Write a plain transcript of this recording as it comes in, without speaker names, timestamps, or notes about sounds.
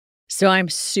So I'm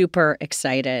super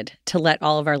excited to let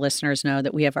all of our listeners know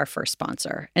that we have our first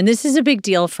sponsor. And this is a big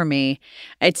deal for me.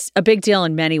 It's a big deal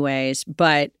in many ways,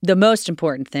 but the most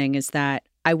important thing is that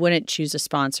I wouldn't choose a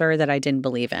sponsor that I didn't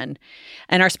believe in.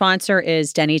 And our sponsor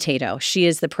is Denny Tato. She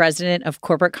is the president of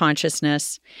Corporate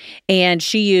Consciousness, and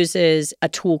she uses a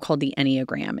tool called the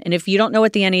Enneagram. And if you don't know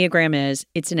what the Enneagram is,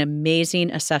 it's an amazing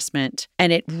assessment,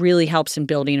 and it really helps in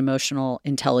building emotional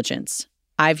intelligence.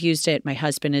 I've used it. My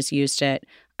husband has used it.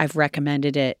 I've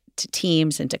recommended it to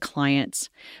teams and to clients.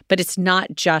 But it's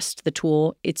not just the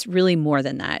tool. It's really more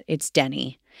than that. It's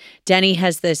Denny. Denny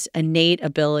has this innate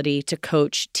ability to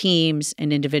coach teams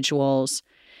and individuals.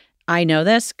 I know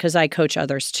this because I coach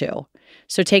others too.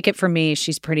 So take it from me,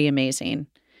 she's pretty amazing.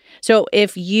 So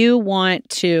if you want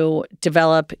to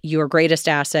develop your greatest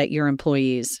asset, your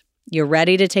employees, you're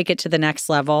ready to take it to the next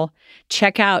level,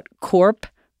 check out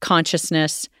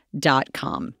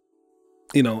corpconsciousness.com.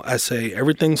 You know, I say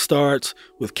everything starts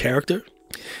with character.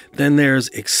 Then there's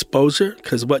exposure,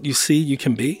 because what you see, you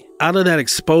can be. Out of that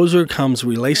exposure comes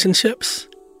relationships.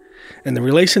 And the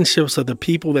relationships are the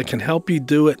people that can help you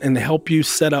do it and help you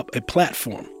set up a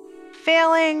platform.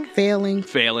 Failing.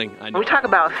 I know. We talk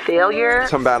about failure.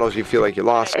 Some battles you feel like you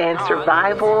lost. And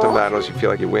survival. Some battles you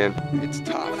feel like you win. It's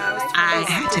tough. I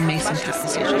had to make some tough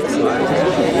decisions.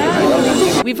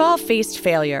 We've all faced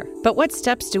failure, but what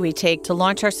steps do we take to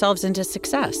launch ourselves into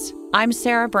success? I'm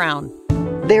Sarah Brown.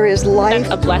 There is life,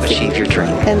 A blessing. Achieve your dream.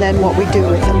 and then what we do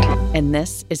with it. And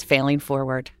this is Failing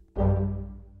Forward.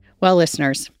 Well,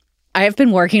 listeners, I have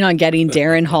been working on getting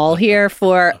Darren Hall here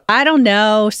for,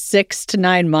 6 to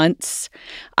 9 months.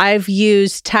 I've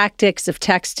used tactics of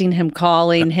texting him,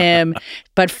 calling him,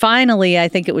 but finally, I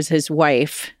think it was his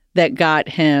wife that got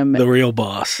him. The real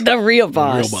boss. The real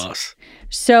boss.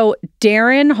 So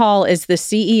Darren Hall is the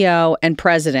CEO and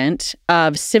president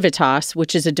of Civitas,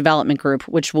 which is a development group,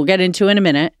 which we'll get into in a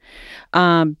minute.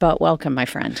 But welcome, my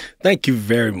friend. Thank you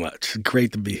very much.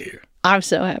 Great to be here. I'm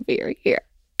so happy you're here.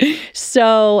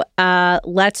 So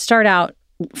let's start out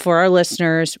for our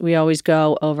listeners. We always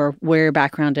go over where your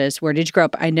background is. Where did you grow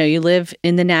up? I know you live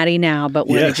in the Natty now, but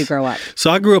where did you grow up? So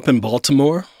I grew up in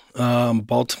Baltimore,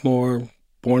 born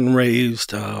and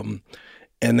raised.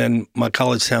 And then my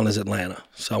college town is Atlanta.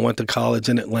 So I went to college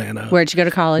in Atlanta. Where'd you go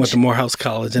to college? Went to Morehouse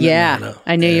College in Atlanta.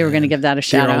 I knew you were going to give that a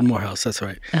shout out. Morehouse, that's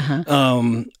right.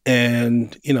 Uh-huh.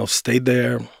 And, stayed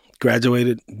there,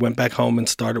 graduated, went back home and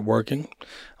started working.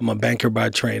 I'm a banker by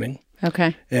training.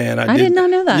 Okay. And I did not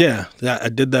know that. Yeah. I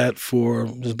did that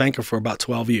was a banker for about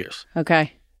 12 years.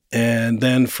 Okay. And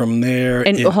then from there.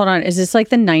 And hold on, is this like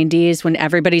the 90s when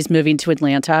everybody's moving to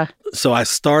Atlanta? So I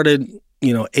started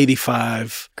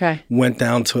 85, okay. Went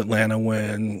down to Atlanta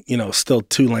when, still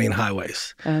 2-lane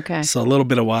highways. Okay. So a little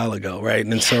bit a while ago, right?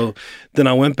 And so then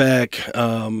I went back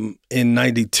in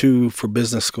 92 for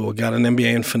business school, got an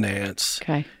MBA in finance.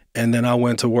 Okay. And then I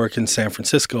went to work in San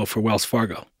Francisco for Wells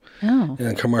Fargo in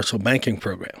a commercial banking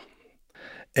program.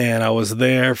 And I was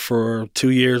there for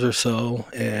 2 years or so.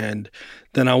 And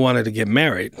then I wanted to get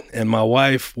married. And my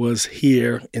wife was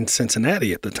here in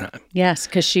Cincinnati at the time. Yes,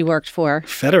 because she worked for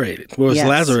Federated. Well, it was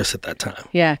Lazarus at that time.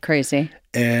 Yeah, crazy.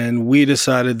 And we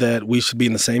decided that we should be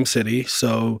in the same city.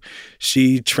 So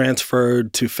she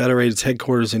transferred to Federated's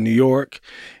headquarters in New York.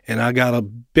 And I got a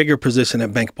bigger position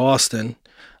at Bank Boston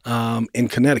in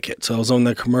Connecticut. So I was on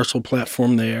the commercial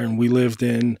platform there, and we lived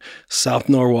in South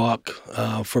Norwalk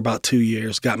for about 2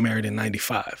 years, got married in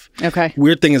 95. Okay.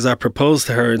 Weird thing is I proposed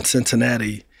to her in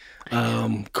Cincinnati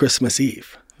Christmas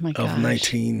Eve of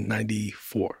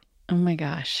 1994. Oh, my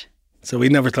gosh. So we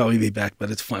never thought we'd be back, but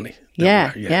it's funny.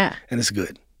 Yeah. And it's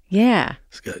good. Yeah.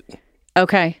 It's good.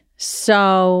 Okay.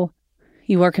 So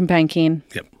you work in banking.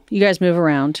 Yep. You guys move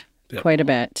around quite a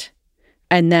bit.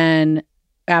 And then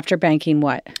after banking,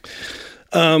 what?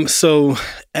 So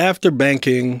after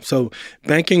banking,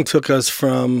 banking took us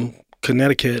from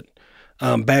Connecticut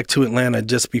back to Atlanta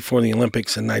just before the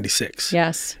Olympics in 96.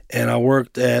 Yes. And I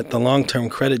worked at the Long-Term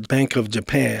Credit Bank of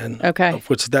Japan,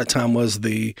 which at that time was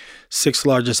the 6th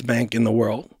largest bank in the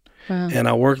world. Wow. And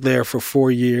I worked there for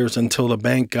 4 years until the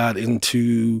bank got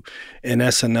into an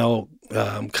S&L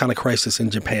kind of crisis in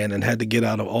Japan and had to get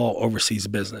out of all overseas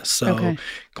business. So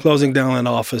closing down an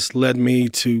office led me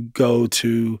to go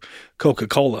to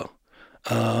Coca-Cola.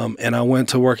 And I went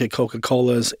to work at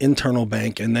Coca-Cola's internal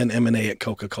bank and then M&A at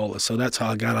Coca-Cola. So that's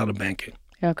how I got out of banking.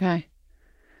 Okay.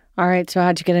 All right. So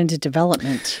how'd you get into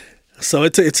development? So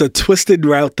it's a twisted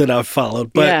route that I've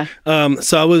followed. But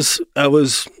so I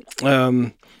was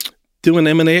doing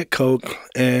M&A at Coke,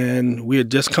 and we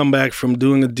had just come back from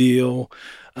doing a deal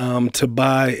to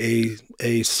buy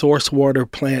a source water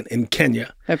plant in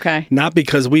Kenya. Okay. Not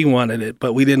because we wanted it,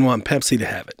 but we didn't want Pepsi to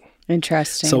have it.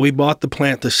 Interesting. So we bought the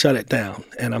plant to shut it down.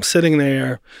 And I'm sitting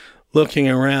there looking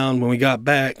around when we got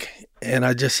back, and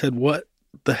I just said, what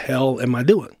the hell am I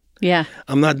doing? Yeah.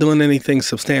 I'm not doing anything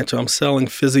substantial. I'm selling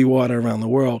fizzy water around the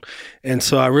world. And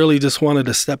so I really just wanted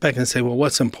to step back and say, well,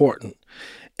 what's important?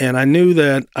 And I knew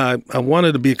that I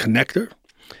wanted to be a connector.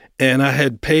 And I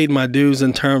had paid my dues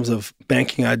in terms of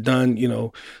banking. I'd done,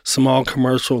 small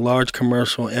commercial, large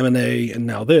commercial, M&A, and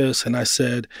now this. And I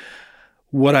said,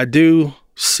 what I do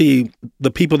see, the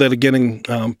people that are getting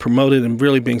promoted and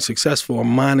really being successful are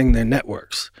mining their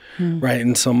networks, right?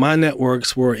 And so my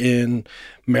networks were in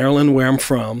Maryland, where I'm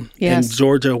from, yes. in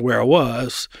Georgia, where I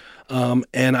was.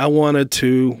 And I wanted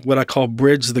to, what I call,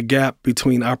 bridge the gap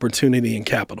between opportunity and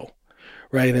capital.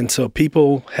 Right. And so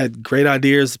people had great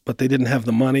ideas, but they didn't have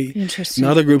the money. Interesting.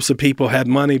 And other groups of people had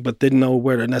money, but didn't know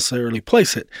where to necessarily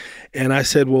place it. And I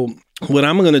said, well, what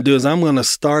I'm going to do is I'm going to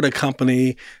start a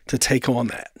company to take on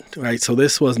that. Right. So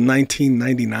this was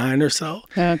 1999 or so.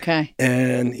 Okay.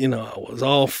 And, I was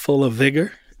all full of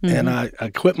vigor. And I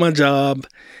quit my job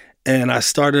and I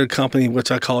started a company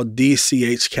which I called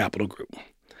DCH Capital Group.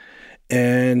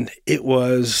 And it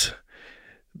was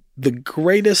the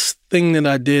greatest thing that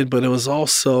I did, but it was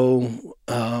also,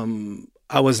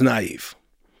 I was naive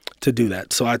to do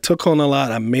that. So I took on a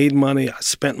lot. I made money. I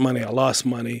spent money. I lost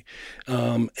money.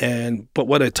 But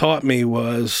what it taught me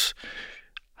was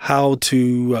how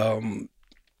to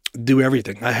do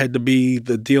everything. I had to be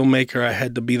the deal maker. I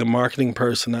had to be the marketing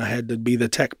person. I had to be the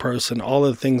tech person, all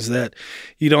of the things that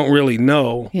you don't really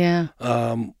know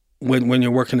when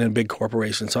you're working in a big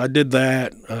corporation. So I did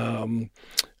that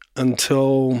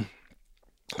until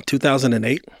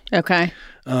 2008. Okay.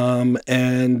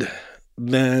 And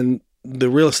then the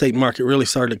real estate market really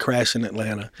started to crash in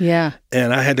Atlanta. Yeah.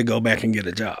 And I had to go back and get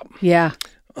a job. Yeah.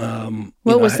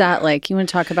 What was that like? You want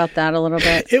to talk about that a little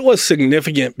bit? It was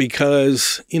significant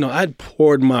because, I'd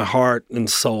poured my heart and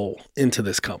soul into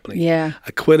this company. Yeah.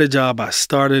 I quit a job. I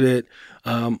started it.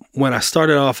 When I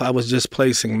started off, I was just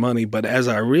placing money. But as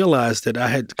I realized that I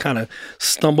had kind of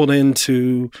stumbled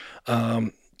into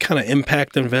kind of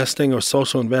impact investing or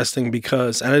social investing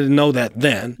because, and I didn't know that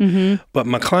then, but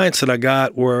my clients that I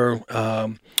got were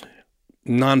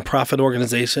nonprofit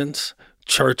organizations,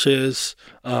 churches,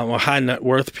 or high net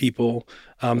worth people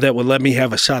that would let me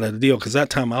have a shot at a deal because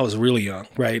that time I was really young,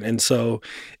 right? And so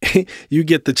you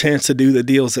get the chance to do the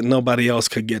deals that nobody else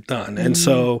could get done. And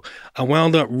so I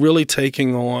wound up really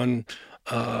taking on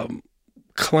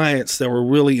clients that were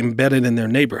really embedded in their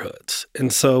neighborhoods.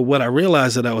 And so what I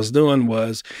realized that I was doing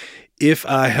was if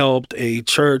I helped a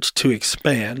church to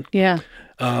expand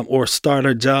or start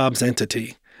a jobs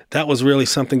entity, that was really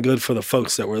something good for the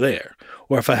folks that were there.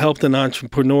 Or if I helped an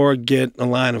entrepreneur get a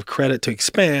line of credit to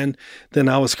expand, then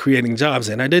I was creating jobs.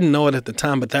 And I didn't know it at the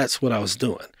time, but that's what I was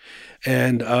doing.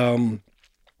 And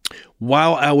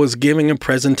while I was giving a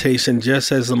presentation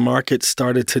just as the market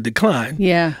started to decline,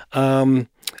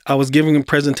 I was giving a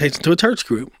presentation to a church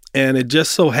group. And it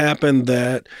just so happened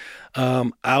that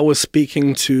I was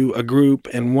speaking to a group,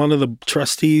 and one of the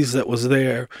trustees that was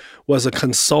there was a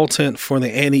consultant for the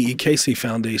Annie E. Casey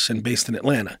Foundation based in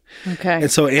Atlanta. Okay.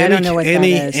 And so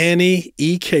Annie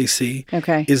E. Casey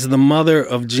is the mother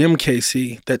of Jim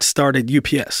Casey that started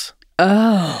UPS.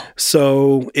 Oh.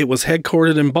 So it was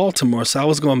headquartered in Baltimore. So I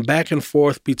was going back and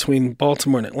forth between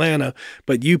Baltimore and Atlanta,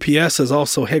 but UPS is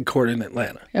also headquartered in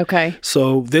Atlanta. Okay.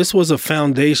 So this was a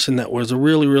foundation that was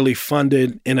really, really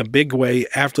funded in a big way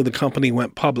after the company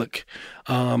went public.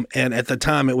 And at the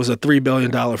time, it was a $3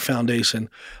 billion foundation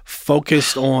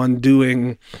focused on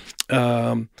doing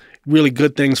really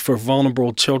good things for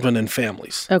vulnerable children and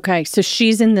families. Okay. So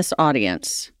she's in this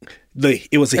audience.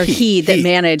 It was a he that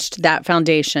managed that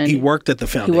foundation. He worked at the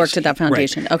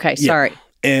foundation. Right. Okay, sorry.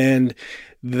 And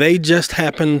they just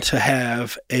happened to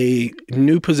have a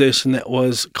new position that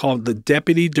was called the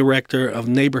Deputy Director of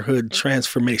Neighborhood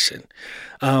Transformation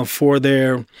for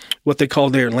what they call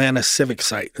their Atlanta Civic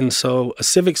Site. And so a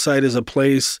civic site is a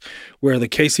place where the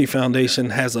Casey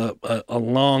Foundation has a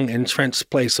long entrenched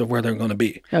place of where they're going to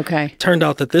be. Okay. Turned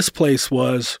out that this place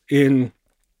was in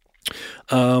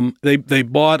they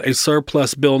bought a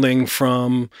surplus building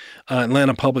from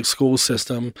Atlanta Public School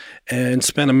System and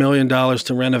spent $1 million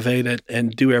to renovate it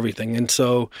and do everything. And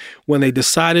so when they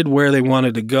decided where they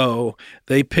wanted to go,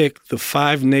 they picked the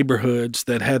 5 neighborhoods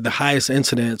that had the highest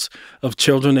incidence of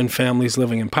children and families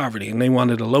living in poverty, and they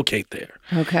wanted to locate there.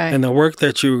 Okay. And the work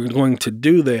that you're going to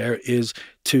do there is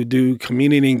to do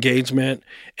community engagement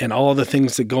and all the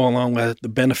things that go along with the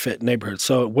benefit neighborhood.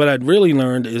 So what I'd really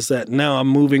learned is that now I'm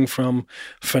moving from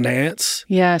finance,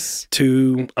 yes,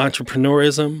 to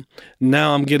entrepreneurism.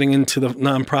 Now I'm getting into the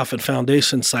nonprofit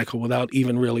foundation cycle without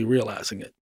even really realizing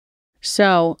it.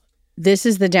 So this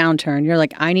is the downturn. You're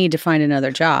like, I need to find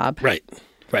another job. Right.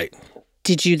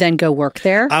 Did you then go work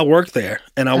there? I worked there,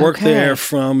 and I worked there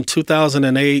from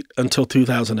 2008 until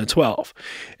 2012.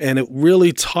 And it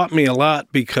really taught me a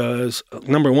lot because,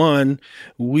 number one,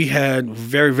 we had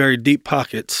very, very deep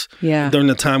pockets during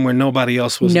the time where nobody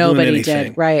else was doing anything.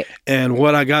 Did, right. And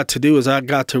what I got to do is I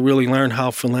got to really learn how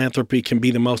philanthropy can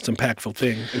be the most impactful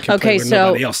thing and can play where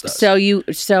nobody else does.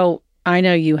 So I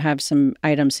know you have some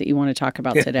items that you want to talk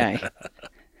about today.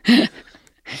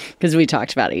 Because we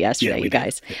talked about it yesterday, you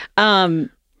guys.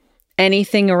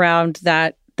 Anything around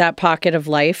that pocket of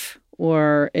life,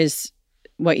 or is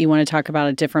what you want to talk about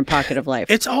a different pocket of life?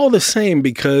 It's all the same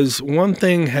because one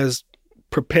thing has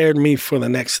prepared me for the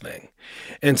next thing.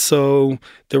 And so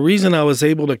the reason I was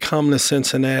able to come to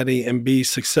Cincinnati and be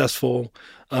successful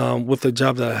with the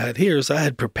job that I had here is I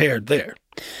had prepared there.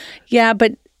 Yeah,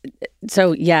 but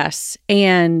so yes.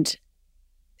 And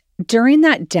during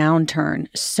that downturn,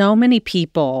 so many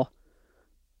people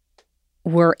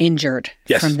were injured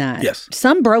from that. Yes.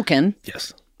 Some broken.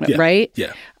 Yes. Right?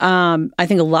 Yeah. I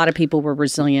think a lot of people were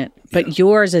resilient, but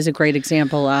yours is a great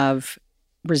example of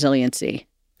resiliency.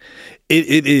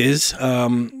 It is,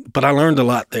 but I learned a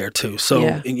lot there too.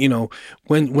 So,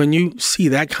 when you see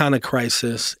that kind of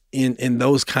crisis in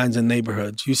those kinds of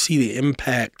neighborhoods, you see the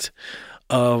impact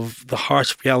of the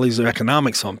harsh realities of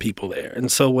economics on people there. And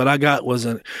so what I got was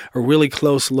a really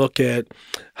close look at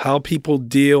how people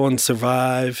deal and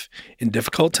survive in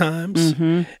difficult times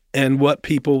and what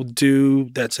people do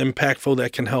that's impactful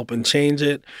that can help and change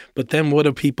it. But then what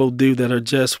do people do that are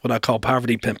just what I call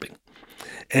poverty pimping?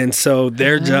 And so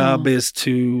their job is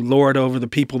to lord over the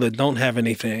people that don't have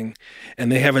anything,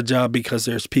 and they have a job because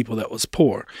there's people that was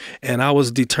poor. And I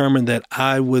was determined that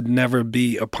I would never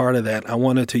be a part of that. I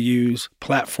wanted to use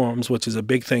platforms, which is a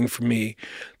big thing for me,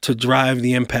 to drive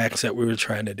the impacts that we were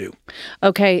trying to do.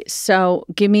 Okay, so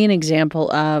give me an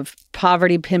example of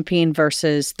poverty pimping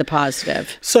versus the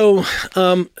positive. So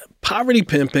poverty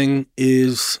pimping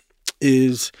is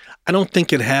I don't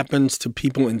think it happens to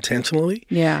people intentionally.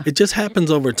 Yeah. It just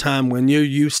happens over time when you're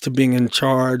used to being in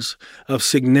charge of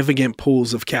significant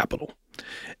pools of capital.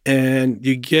 And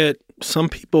some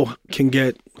people can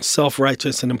get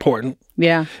self-righteous and important.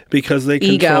 Yeah. Because they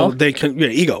control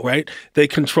ego, right? They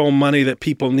control money that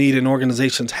people need and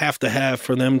organizations have to have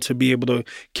for them to be able to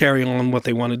carry on what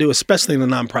they want to do, especially in the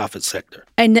nonprofit sector.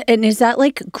 And is that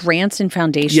like grants and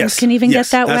foundations can even get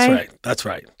that way? That's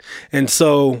right. And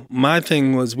so my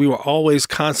thing was we were always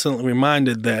constantly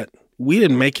reminded that we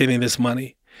didn't make any of this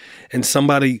money, and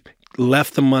somebody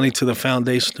left the money to the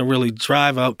foundation to really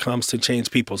drive outcomes to change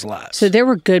people's lives. So there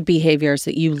were good behaviors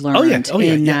that you learned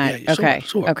in that. Okay.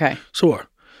 Sure.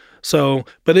 So,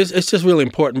 but it's just really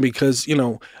important because,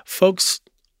 folks,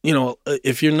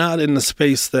 if you're not in the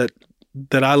space that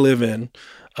I live in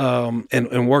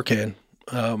and work in,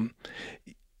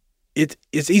 it's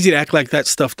easy to act like that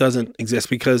stuff doesn't exist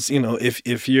because,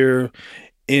 if you're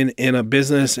in a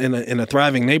business in a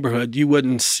thriving neighborhood, you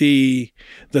wouldn't see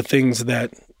the things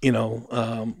that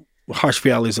harsh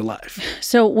realities of life.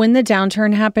 So when the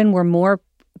downturn happened,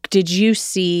 did you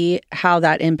see how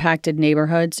that impacted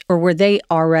neighborhoods, or were they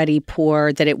already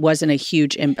poor that it wasn't a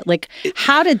huge impact? Like,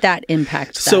 how did that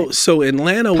impact that So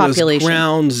Atlanta population? Was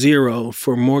ground zero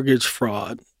for mortgage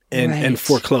fraud and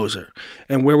foreclosure,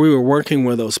 and where we were working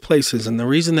were those places. And the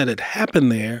reason that it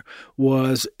happened there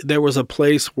was a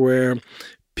place where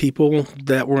people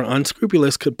that were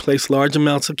unscrupulous could place large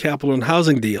amounts of capital in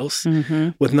housing deals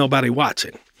with nobody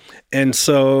watching. And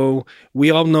so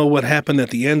we all know what happened at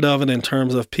the end of it in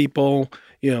terms of people,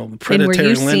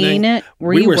 predatory lending.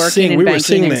 Were you seeing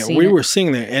it? We were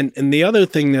seeing that. And the other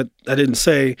thing that I didn't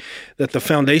say that the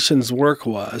foundation's work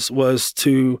was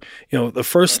to, the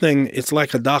first thing, it's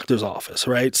like a doctor's office,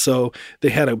 right? So they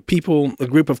had a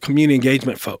group of community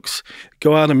engagement folks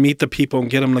go out and meet the people and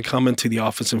get them to come into the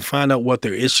office and find out what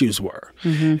their issues were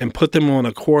and put them on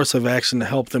a course of action to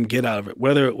help them get out of it.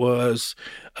 Whether it was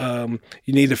you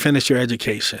need to finish your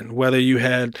education, whether you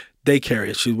had daycare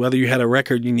issues, whether you had a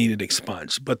record you needed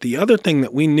expunged. But the other thing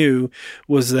that we knew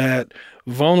was that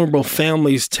vulnerable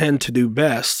families tend to do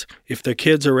best if their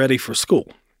kids are ready for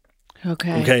school.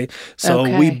 Okay. So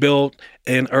we built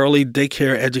an early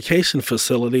daycare education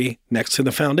facility next to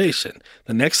the foundation.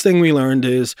 The next thing we learned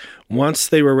is once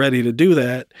they were ready to do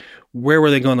that, where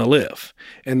were they going to live?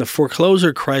 And the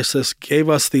foreclosure crisis gave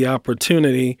us the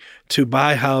opportunity to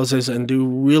buy houses and do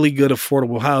really good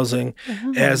affordable housing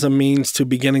as a means to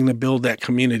beginning to build that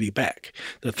community back.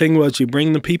 The thing was, you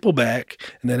bring the people back,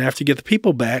 and then after you get the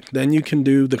people back, then you can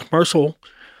do the commercial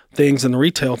things and the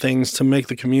retail things to make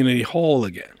the community whole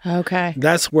again. Okay.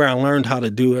 That's where I learned how to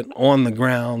do it on the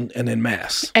ground and en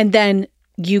masse. And then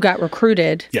you got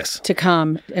recruited yes. to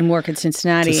come and work at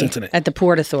Cincinnati at the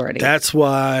Port Authority. That's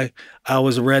why I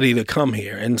was ready to come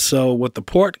here. And so what the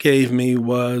port gave me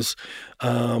was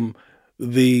the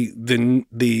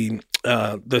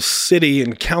city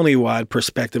and countywide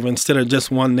perspective instead of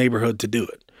just one neighborhood to do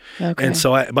it. Okay. And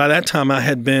so by that time I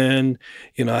had been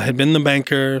the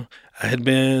banker, I had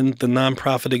been the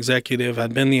nonprofit executive,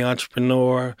 I'd been the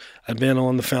entrepreneur, I'd been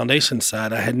on the foundation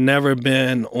side. I had never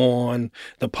been on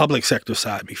the public sector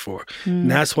side before. And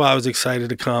that's why I was excited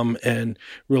to come and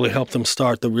really help them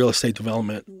start the real estate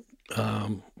development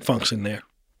function there.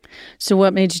 So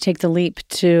what made you take the leap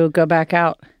to go back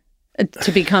out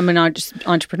to become an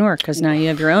entrepreneur? Because now you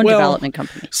have your own development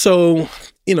company. So,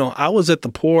 I was at the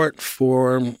port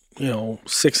for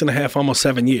 6.5, almost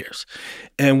 7 years.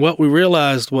 And what we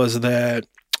realized was that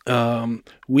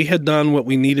we had done what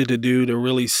we needed to do to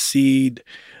really seed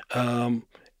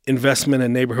investment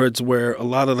in neighborhoods where a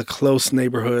lot of the close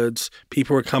neighborhoods,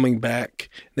 people were coming back,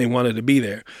 they wanted to be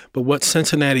there. But what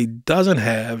Cincinnati doesn't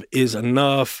have is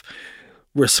enough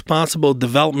responsible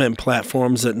development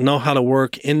platforms that know how to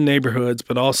work in neighborhoods,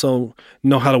 but also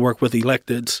know how to work with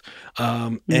electeds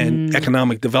and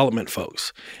economic development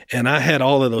folks. And I had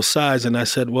all of those sides, and I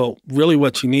said, well, really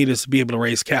what you need is to be able to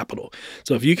raise capital.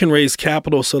 So if you can raise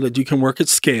capital so that you can work at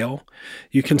scale,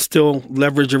 you can still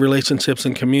leverage your relationships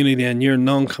and community and your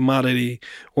known commodity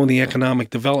on the economic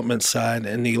development side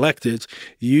and the electeds,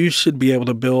 you should be able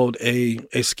to build a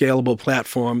scalable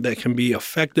platform that can be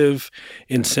effective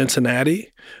in Cincinnati.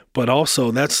 But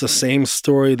also, that's the same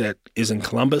story that is in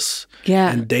Columbus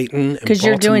and Dayton. Because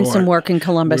you're doing some work in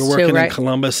Columbus, We're working right? in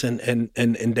Columbus and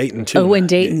Dayton, too. Oh, in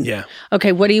Dayton. Yeah.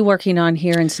 Okay, what are you working on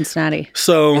here in Cincinnati?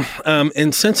 So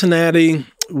in Cincinnati,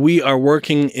 we are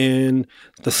working in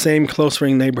the same close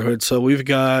ring neighborhood. So we've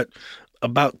got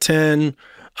about 10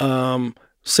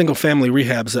 single-family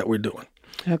rehabs that we're doing.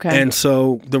 Okay. And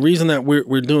so the reason that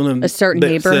we're doing a certain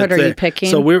neighborhood, are you picking?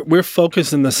 So we're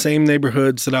focused in the same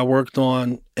neighborhoods that I worked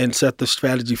on and set the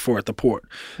strategy for at the port.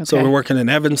 Okay. So we're working in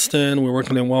Evanston, we're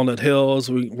working in Walnut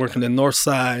Hills, we're working in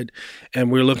Northside,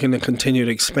 and we're looking to continue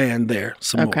to expand there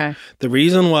some more. The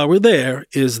reason why we're there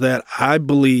is that I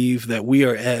believe that we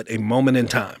are at a moment in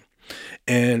time.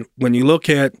 And when you look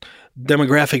at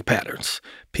demographic patterns,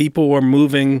 people are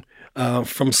moving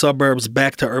from suburbs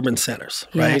back to urban centers,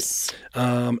 right? Yes.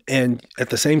 And at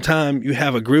the same time, you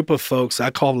have a group of folks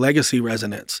I call legacy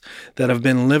residents that have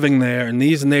been living there, and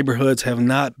these neighborhoods have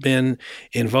not been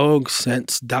in vogue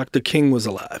since Dr. King was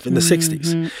alive in the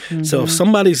 60s. So if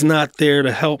somebody's not there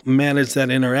to help manage that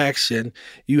interaction,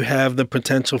 you have the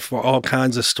potential for all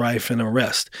kinds of strife and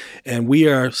arrest. And we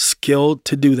are skilled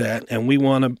to do that, and we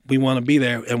want to be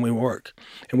there, and we work,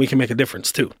 and we can make a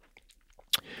difference too.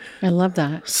 I love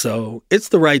that. So it's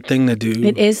the right thing to do.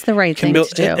 It is the right thing to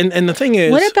do. And the thing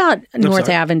is... What about North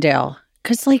Avondale?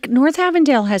 Because North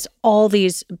Avondale has all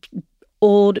these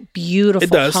old,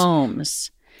 beautiful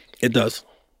homes. It does.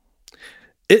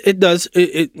 It does.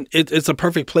 It's a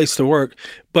perfect place to work.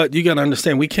 But you got to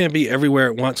understand, we can't be everywhere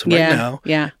at once right now.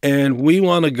 Yeah. And we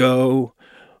want to go...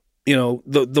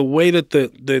 the way that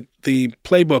the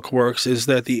playbook works is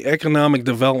that the economic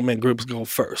development groups go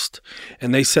first,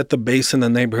 and they set the base in the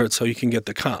neighborhood so you can get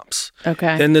the comps.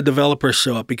 Okay. Then the developers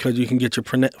show up because you can get your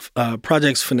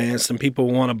projects financed, and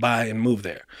people want to buy and move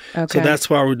there. Okay. So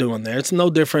that's why we're doing there. It's no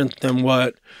different than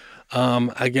what Model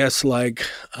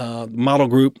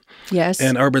Group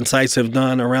and Urban Sites have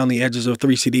done around the edges of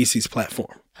 3CDC's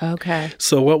platform. Okay.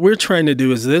 So what we're trying to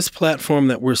do is this platform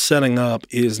that we're setting up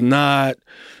is not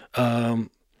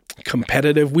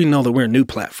competitive. We know that we're a new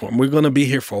platform. We're going to be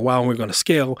here for a while and we're going to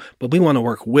scale, but we want to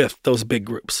work with those big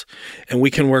groups. And we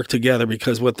can work together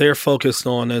because what they're focused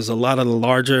on is a lot of the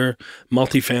larger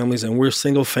multifamilies, and we're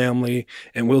single family,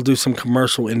 and we'll do some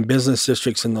commercial in business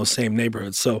districts in those same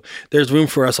neighborhoods. So there's room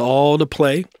for us all to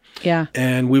play. Yeah.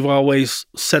 And we've always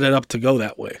set it up to go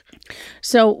that way.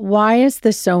 So why is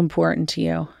this so important to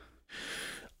you?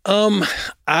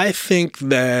 I think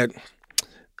that,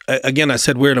 again, I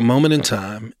said we're at a moment in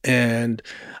time, and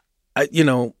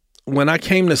when I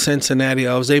came to Cincinnati,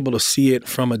 I was able to see it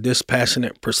from a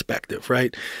dispassionate perspective,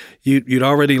 right? You'd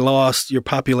already lost your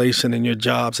population and your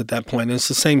jobs at that point. And it's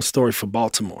the same story for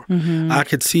Baltimore. Mm-hmm. I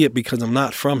could see it because I'm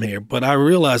not from here, but I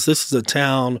realized this is a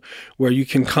town where you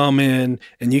can come in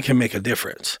and you can make a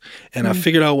difference. And I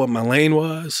figured out what my lane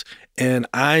was. And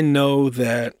I know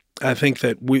that I think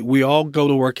that we all go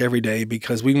to work every day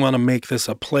because we want to make this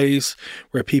a place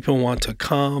where people want to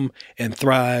come and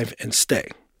thrive and stay.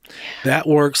 That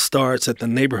work starts at the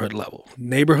neighborhood level.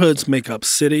 Neighborhoods make up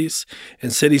cities,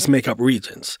 and cities make up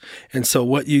regions. And so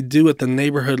what you do at the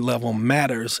neighborhood level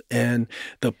matters, and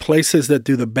the places that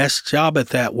do the best job at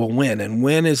that will win. And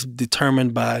win is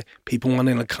determined by people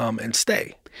wanting to come and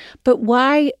stay. But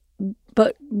why?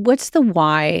 But what's the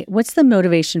why? What's the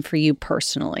motivation for you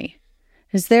personally?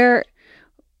 Is there...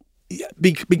 Yeah,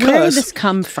 because where did this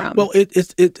come from? Well,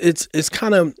 it's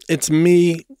kind of, it's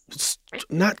me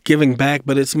not giving back,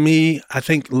 but it's me, I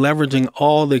think, leveraging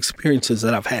all the experiences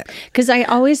that I've had. Because I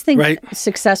always think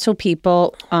successful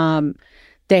people,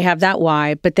 they have that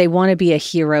why, but they want to be a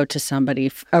hero to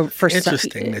somebody.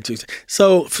 Interesting that you say.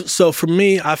 So for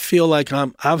me, I feel like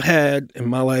I've had in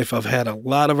my life, I've had a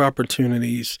lot of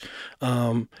opportunities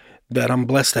that I'm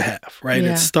blessed to have, right?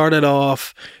 Yeah. It started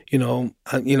off,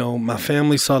 my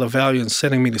family saw the value in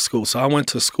sending me to school. So I went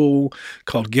to a school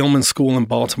called Gilman School in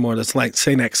Baltimore that's like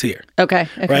St. X here. Okay.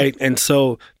 Right? And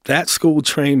so that school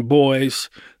trained boys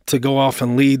to go off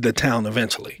and lead the town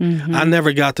eventually. Mm-hmm. I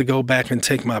never got to go back and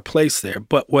take my place there.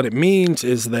 But what it means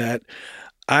is that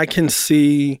I can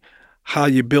see how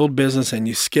you build business and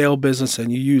you scale business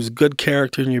and you use good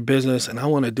character in your business, and I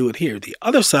want to do it here. The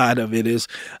other side of it is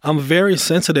I'm very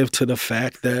sensitive to the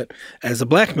fact that as a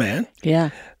Black man,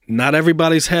 not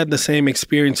everybody's had the same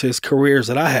experiences, careers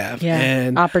that I have. Yeah,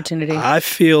 and opportunity. I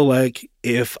feel like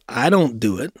if I don't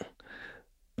do it,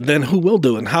 then who will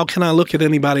do it? And how can I look at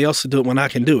anybody else to do it when I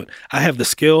can do it? I have the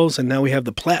skills, and now we have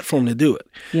the platform to do it.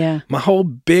 Yeah. My whole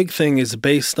big thing is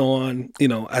based on,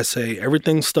 I say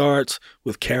everything starts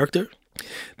with character.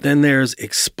 Then there's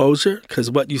exposure, because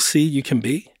what you see, you can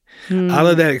be. Out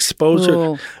of that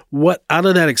exposure, out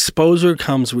of that exposure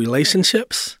comes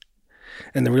relationships.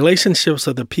 And the relationships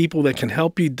are the people that can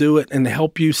help you do it and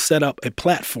help you set up a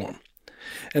platform.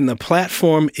 And the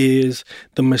platform is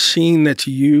the machine that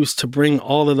you use to bring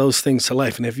all of those things to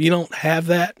life. And if you don't have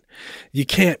that, you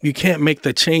can't make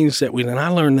the change that we did. And I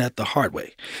learned that the hard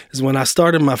way. Is when I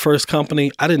started my first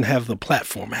company, I didn't have the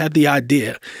platform. I had the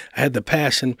idea, I had the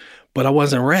passion, but I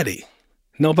wasn't ready.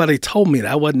 Nobody told me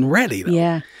that I wasn't ready, though.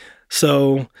 Yeah.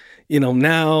 So,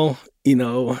 now,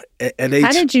 at age...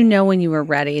 How did you know when you were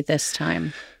ready this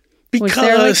time? Because was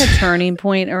there like a turning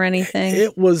point or anything?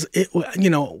 It was,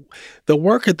 the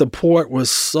work at the port was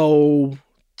so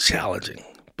challenging,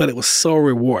 but it was so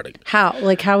rewarding. How?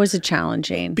 Like, how was it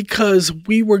challenging? Because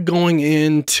we were going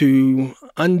in to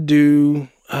undo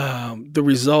the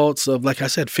results of, like I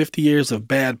said, 50 years of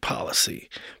bad policy,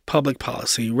 public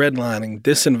policy, redlining,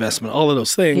 disinvestment, all of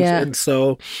those things. Yeah. And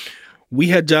so we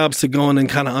had jobs to go in and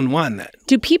kind of unwind that.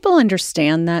 Do people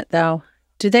understand that, though?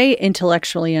 Do they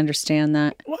intellectually understand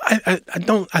that? Well, I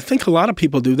don't. I think a lot of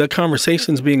people do. That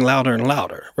conversation's being louder and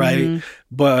louder, right? Mm-hmm.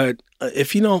 But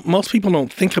if most people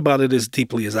don't think about it as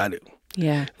deeply as I do.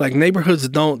 Yeah. Like neighborhoods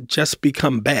don't just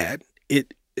become bad.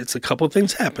 It's a couple of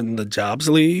things happen. The jobs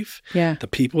leave. Yeah. The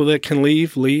people that can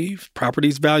leave.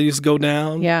 Properties values go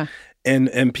down. Yeah.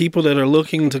 And people that are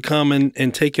looking to come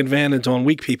and take advantage on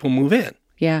weak people move in.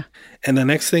 Yeah. And the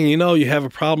next thing you know, you have a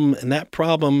problem, and that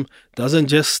problem doesn't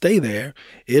just stay there.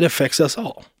 It affects us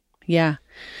all. Yeah.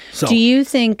 So, do you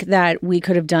think that we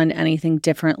could have done anything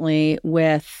differently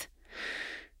with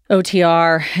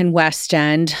OTR and West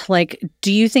End? Like,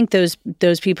 do you think those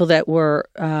people that were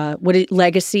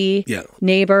legacy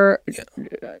neighbor,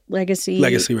 legacy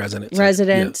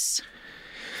residents?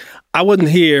 I wasn't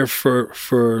here for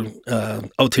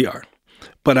OTR,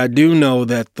 but I do know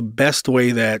that the best way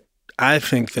that I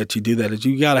think that you do that is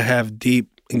you got to have deep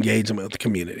engagement with the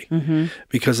community,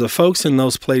 because the folks in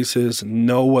those places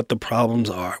know what the problems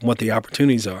are, what the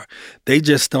opportunities are. They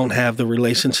just don't have the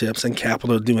relationships and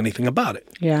capital to do anything about it.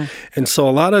 Yeah. And so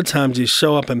a lot of times you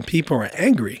show up and people are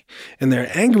angry, and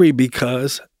they're angry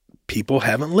because people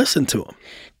haven't listened to them.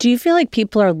 Do you feel like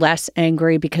people are less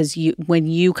angry because when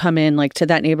you come in like to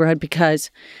that neighborhood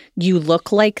because you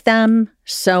look like them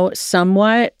so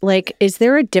somewhat? Like, is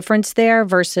there a difference there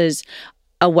versus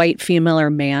a white female or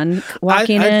man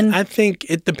walking in? I think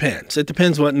it depends. It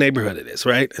depends what neighborhood it is,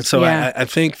 right? And so I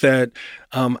think that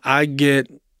I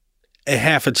get a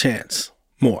half a chance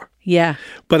more. Yeah.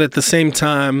 But at the same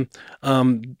time,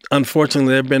 unfortunately,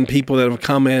 there have been people that have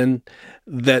come in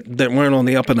that weren't on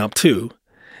the up and up too.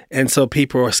 And so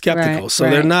people are skeptical. So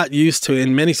they're not used to,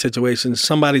 in many situations,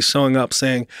 somebody showing up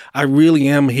saying, I really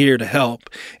am here to help,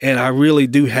 and I really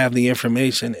do have the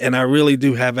information, and I really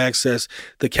do have access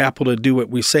to capital to do what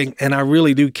we say, and I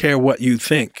really do care what you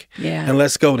think. Yeah. And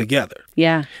let's go together.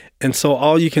 Yeah. And so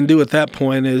all you can do at that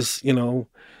point is, you know,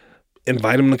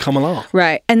 invite them to come along.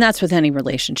 Right. And that's with any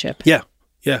relationship. Yeah.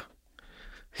 Yeah.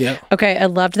 Yeah. Okay. I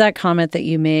loved that comment that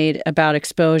you made about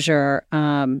exposure.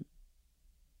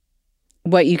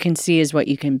 What you can see is what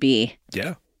you can be.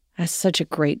 Yeah. That's such a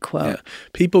great quote. Yeah.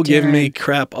 People give me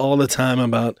crap all the time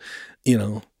about, you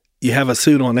know, you have a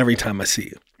suit on every time I see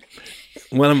you.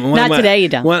 Today you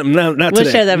don't. Not we'll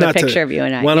today. show them Not a picture today. of you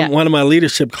and I. One of my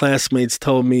leadership classmates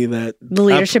told me that the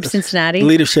leadership Cincinnati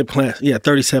leadership class,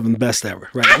 37 best ever.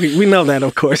 Right, we know that,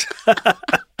 of course. But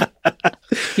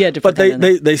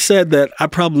they said that I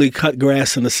probably cut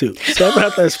grass in a suit. So I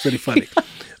thought that's pretty funny.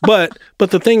 But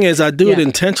the thing is, I do it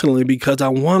intentionally because I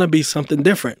want to be something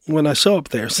different when I show up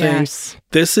there, saying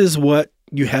this is what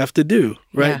you have to do.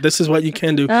 Right, this is what you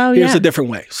can do. Here's a different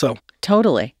way. So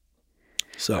totally.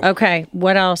 So okay,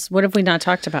 what else? What have we not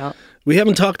talked about? We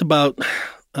haven't talked about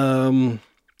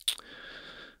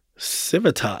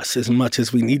Civitas as much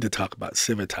as we need to talk about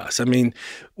Civitas. I mean,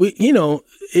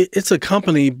 it's a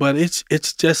company, but it's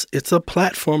a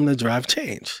platform to drive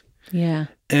change. Yeah.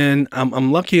 And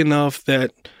I'm lucky enough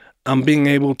that I'm being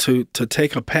able to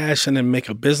take a passion and make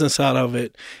a business out of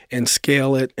it and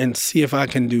scale it and see if I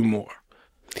can do more.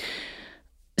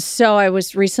 So I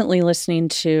was recently listening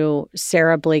to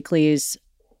Sarah Blakely's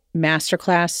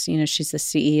masterclass. You know, she's the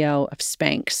CEO of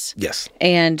Spanx. Yes.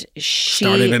 And she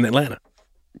started in Atlanta.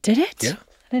 Did it? Yeah.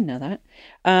 I didn't know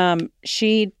that.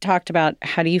 She talked about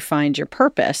how do you find your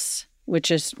purpose,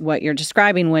 which is what you're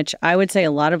describing, which I would say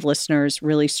a lot of listeners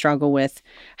really struggle with.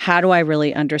 How do I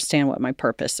really understand what my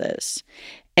purpose is?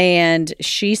 And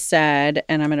she said,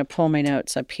 and I'm going to pull my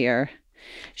notes up here.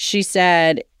 She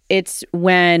said, it's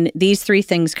when these three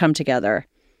things come together.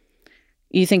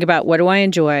 You think about, what do I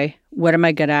enjoy? What am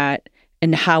I good at?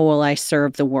 And how will I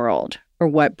serve the world? Or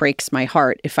what breaks my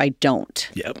heart if I don't?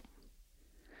 Yep.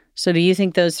 So do you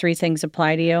think those three things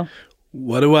apply to you?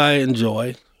 What do I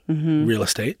enjoy? Mm-hmm. Real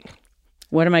estate.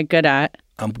 What am I good at?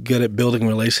 I'm good at building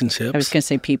relationships. I was going to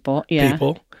say people. Yeah.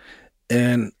 People.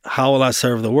 And how will I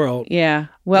serve the world? Yeah.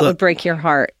 What would break your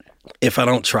heart? If I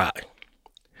don't try.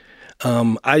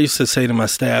 I used to say to my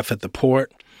staff at the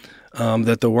port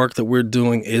that the work that we're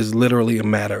doing is literally a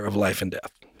matter of life and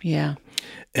death. Yeah.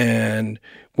 And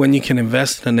when you can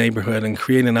invest in a neighborhood and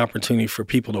create an opportunity for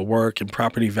people to work and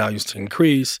property values to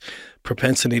increase,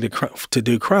 propensity to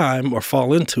do crime or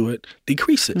fall into it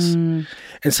decreases. And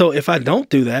so if I don't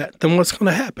do that, then what's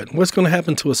going to happen? What's going to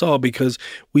happen to us all? Because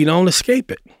we don't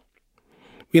escape it.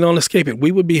 We don't escape it.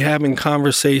 We would be having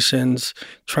conversations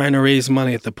trying to raise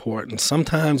money at the port. And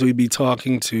sometimes we'd be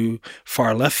talking to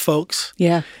far left folks.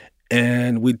 Yeah.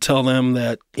 And we'd tell them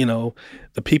that, you know,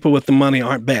 the people with the money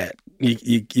aren't bad.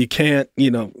 You can't, you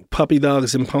know, puppy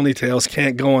dogs and ponytails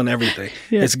can't go on everything.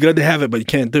 Yeah. It's good to have it, but you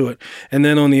can't do it. And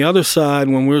then on the other side,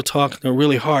 when we're talking to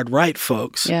really hard right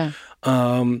folks,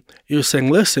 you're saying,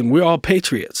 listen, we're all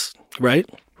patriots, right?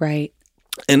 Right.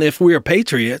 And if we are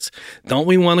patriots, don't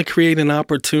we want to create an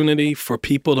opportunity for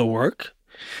people to work?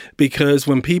 Because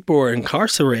when people are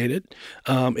incarcerated,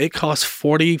 it costs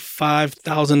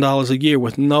 $45,000 a year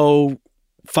with no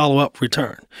follow-up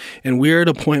return. And we're at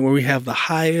a point where we have the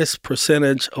highest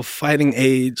percentage of fighting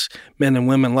age men and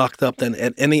women locked up than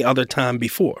at any other time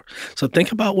before. So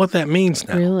think about what that means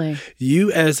now. Really?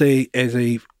 You as a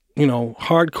you know,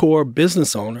 hardcore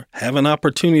business owner have an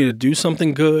opportunity to do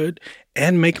something good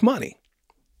and make money.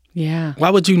 Yeah. Why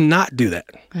would you not do that?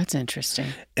 That's interesting.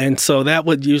 And so that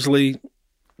would usually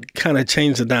kind of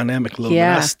change the dynamic a little bit.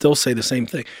 I still say the same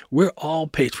thing. We're all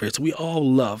patriots. We all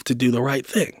love to do the right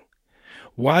thing.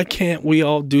 Why can't we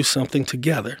all do something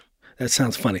together? That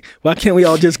sounds funny. Why can't we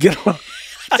all just get along?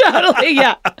 Totally,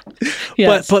 yeah.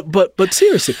 Yes. But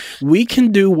seriously, we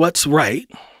can do what's right,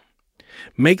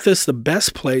 make this the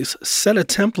best place, set a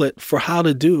template for how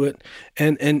to do it,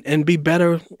 and be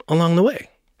better along the way.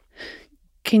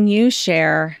 Can you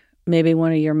share maybe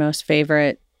one of your most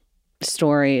favorite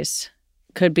stories?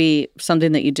 Could be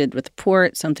something that you did with the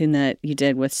port, something that you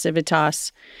did with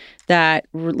Civitas that,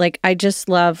 like, I just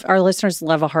love, our listeners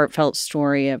love a heartfelt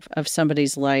story of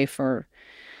somebody's life or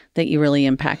that you really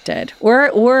impacted,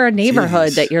 or a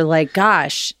neighborhood that you're like,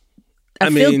 gosh,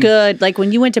 I feel good. Like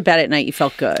when you went to bed at night, you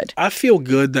felt good. I feel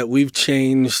good that we've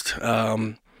changed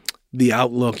the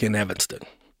outlook in Evanston.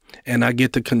 And I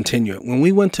get to continue it. When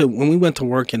we went to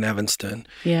work in Evanston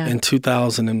in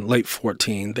 2000 and late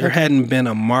 14, there hadn't been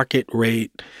a market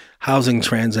rate housing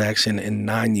transaction in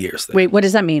 9 years. Wait, what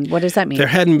does that mean? What does that mean? There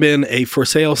hadn't been a for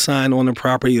sale sign on the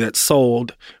property that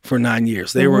sold for 9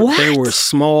 years. They were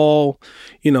small,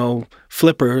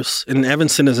 flippers. And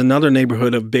Evanston is another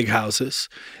neighborhood of big houses.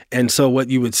 And so what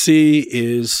you would see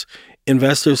is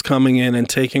investors coming in and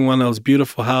taking one of those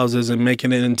beautiful houses and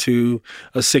making it into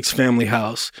a 6-family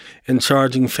house and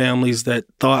charging families that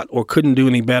thought or couldn't do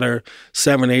any better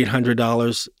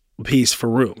 $700-800 a piece for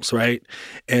rooms, right?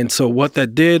 And so what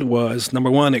that did was,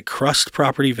 number one, it crushed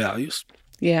property values.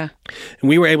 Yeah. And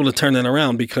we were able to turn that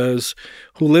around because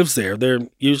who lives there? They're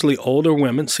usually older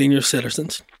women, senior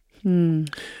citizens, who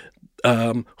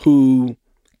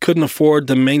couldn't afford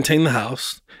to maintain the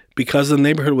house. Because the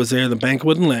neighborhood was there, the bank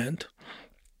wouldn't lend.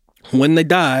 When they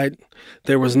died,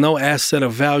 there was no asset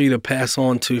of value to pass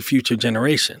on to future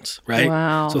generations, right?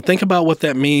 Wow. So think about what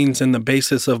that means in the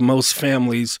basis of most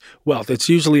families' wealth. It's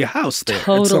usually a house there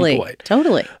at some point.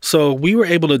 Totally. So we were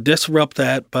able to disrupt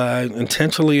that by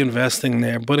intentionally investing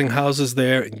there, putting houses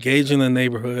there, engaging the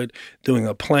neighborhood, doing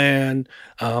a plan.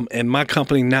 And my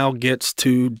company now gets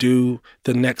to do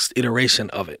the next iteration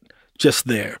of it. Just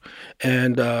there.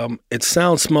 And it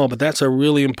sounds small, but that's a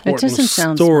really important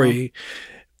story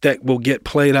that will get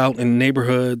played out in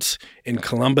neighborhoods in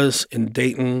Columbus, in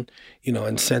Dayton,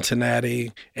 in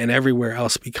Cincinnati, and everywhere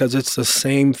else, because it's the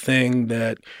same thing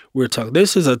that we're talking.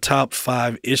 This is a top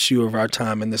 5 issue of our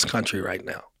time in this country right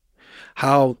now.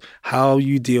 How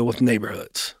you deal with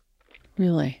neighborhoods.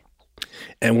 Really?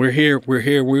 And we're here,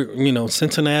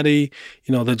 Cincinnati,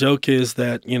 the joke is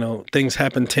that, things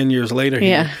happen 10 years later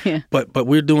here. Yeah. But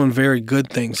we're doing very good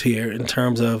things here in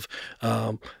terms of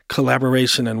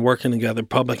collaboration and working together,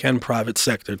 public and private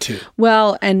sector too.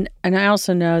 Well, and I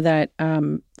also know that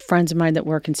friends of mine that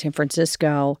work in San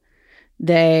Francisco,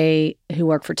 who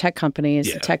work for tech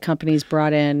companies, the tech companies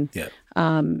brought in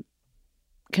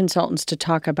consultants to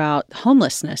talk about the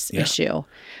homelessness issue.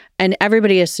 And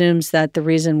everybody assumes that the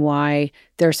reason why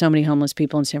there are so many homeless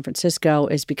people in San Francisco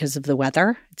is because of the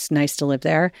weather. It's nice to live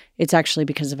there. It's actually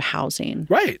because of housing.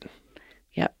 Right.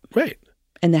 Yep. Right.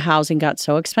 And the housing got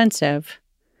so expensive,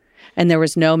 and there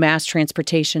was no mass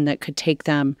transportation that could take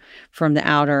them from the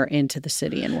outer into the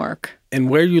city and work. And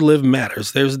where you live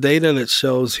matters. There's data that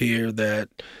shows here that,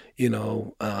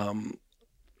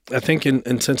 I think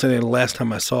in Cincinnati, the last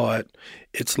time I saw it,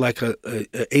 it's like a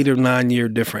 8 or 9 year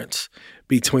difference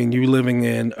between you living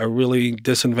in a really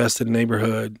disinvested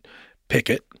neighborhood,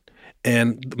 Pickett,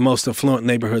 and the most affluent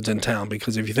neighborhoods in town.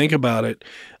 Because if you think about it,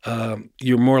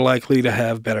 you're more likely to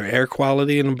have better air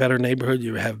quality in a better neighborhood.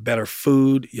 You have better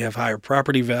food. You have higher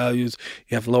property values.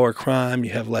 You have lower crime.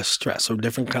 You have less stress, or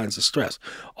different kinds of stress.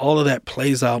 All of that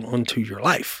plays out onto your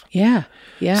life. Yeah.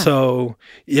 So,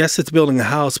 yes, it's building a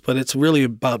house, but it's really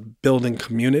about building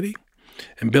community.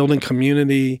 And building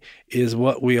community is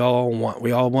what we all want.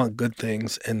 We all want good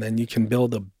things, and then you can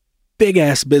build a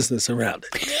big-ass business around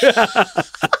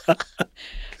it.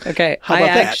 Okay, I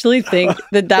actually think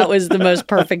that was the most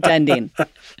perfect ending.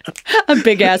 A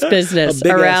big-ass business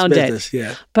around it.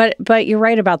 Yeah. But you're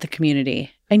right about the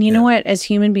community. And you know what? As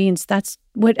human beings, that's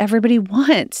what everybody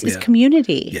wants is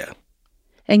community. Yeah.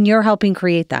 And you're helping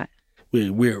create that.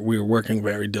 We're working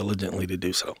very diligently to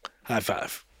do so. High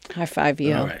five. High five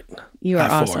you. All right. You are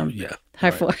High awesome. 4. Yeah. High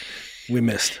right. 4. We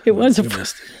missed. It was we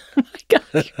missed. Oh my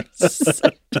God.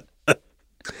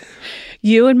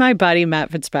 You and my buddy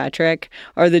Matt Fitzpatrick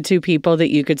are the two people that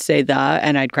you could say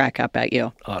and I'd crack up at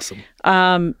you. Awesome.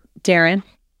 Darren,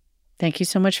 thank you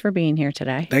so much for being here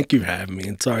today. Thank you for having me.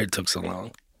 And sorry it took so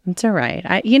long. It's all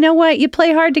right. You know what? You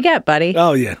play hard to get, buddy.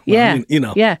 Oh, yeah. Well, yeah. I mean,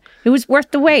 Yeah. It was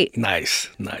worth the wait. Nice.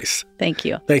 Thank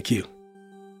you. Thank you.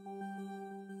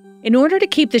 In order to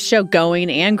keep the show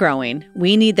going and growing,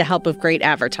 we need the help of great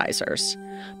advertisers.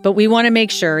 But we want to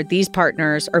make sure these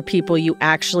partners are people you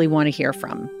actually want to hear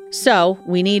from. So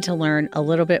we need to learn a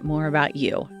little bit more about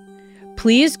you.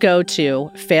 Please go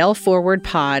to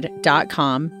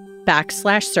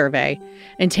failforwardpod.com/survey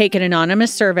and take an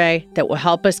anonymous survey that will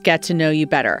help us get to know you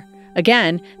better.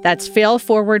 Again, that's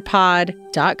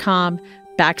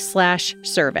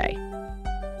failforwardpod.com/survey.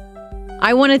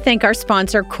 I want to thank our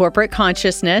sponsor, Corporate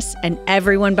Consciousness, and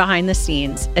everyone behind the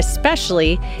scenes,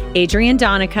 especially Adrian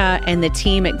Donica and the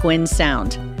team at Gwyn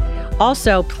Sound.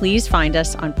 Also, please find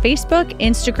us on Facebook,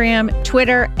 Instagram,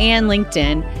 Twitter, and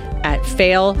LinkedIn at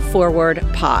Fail Forward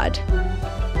Pod.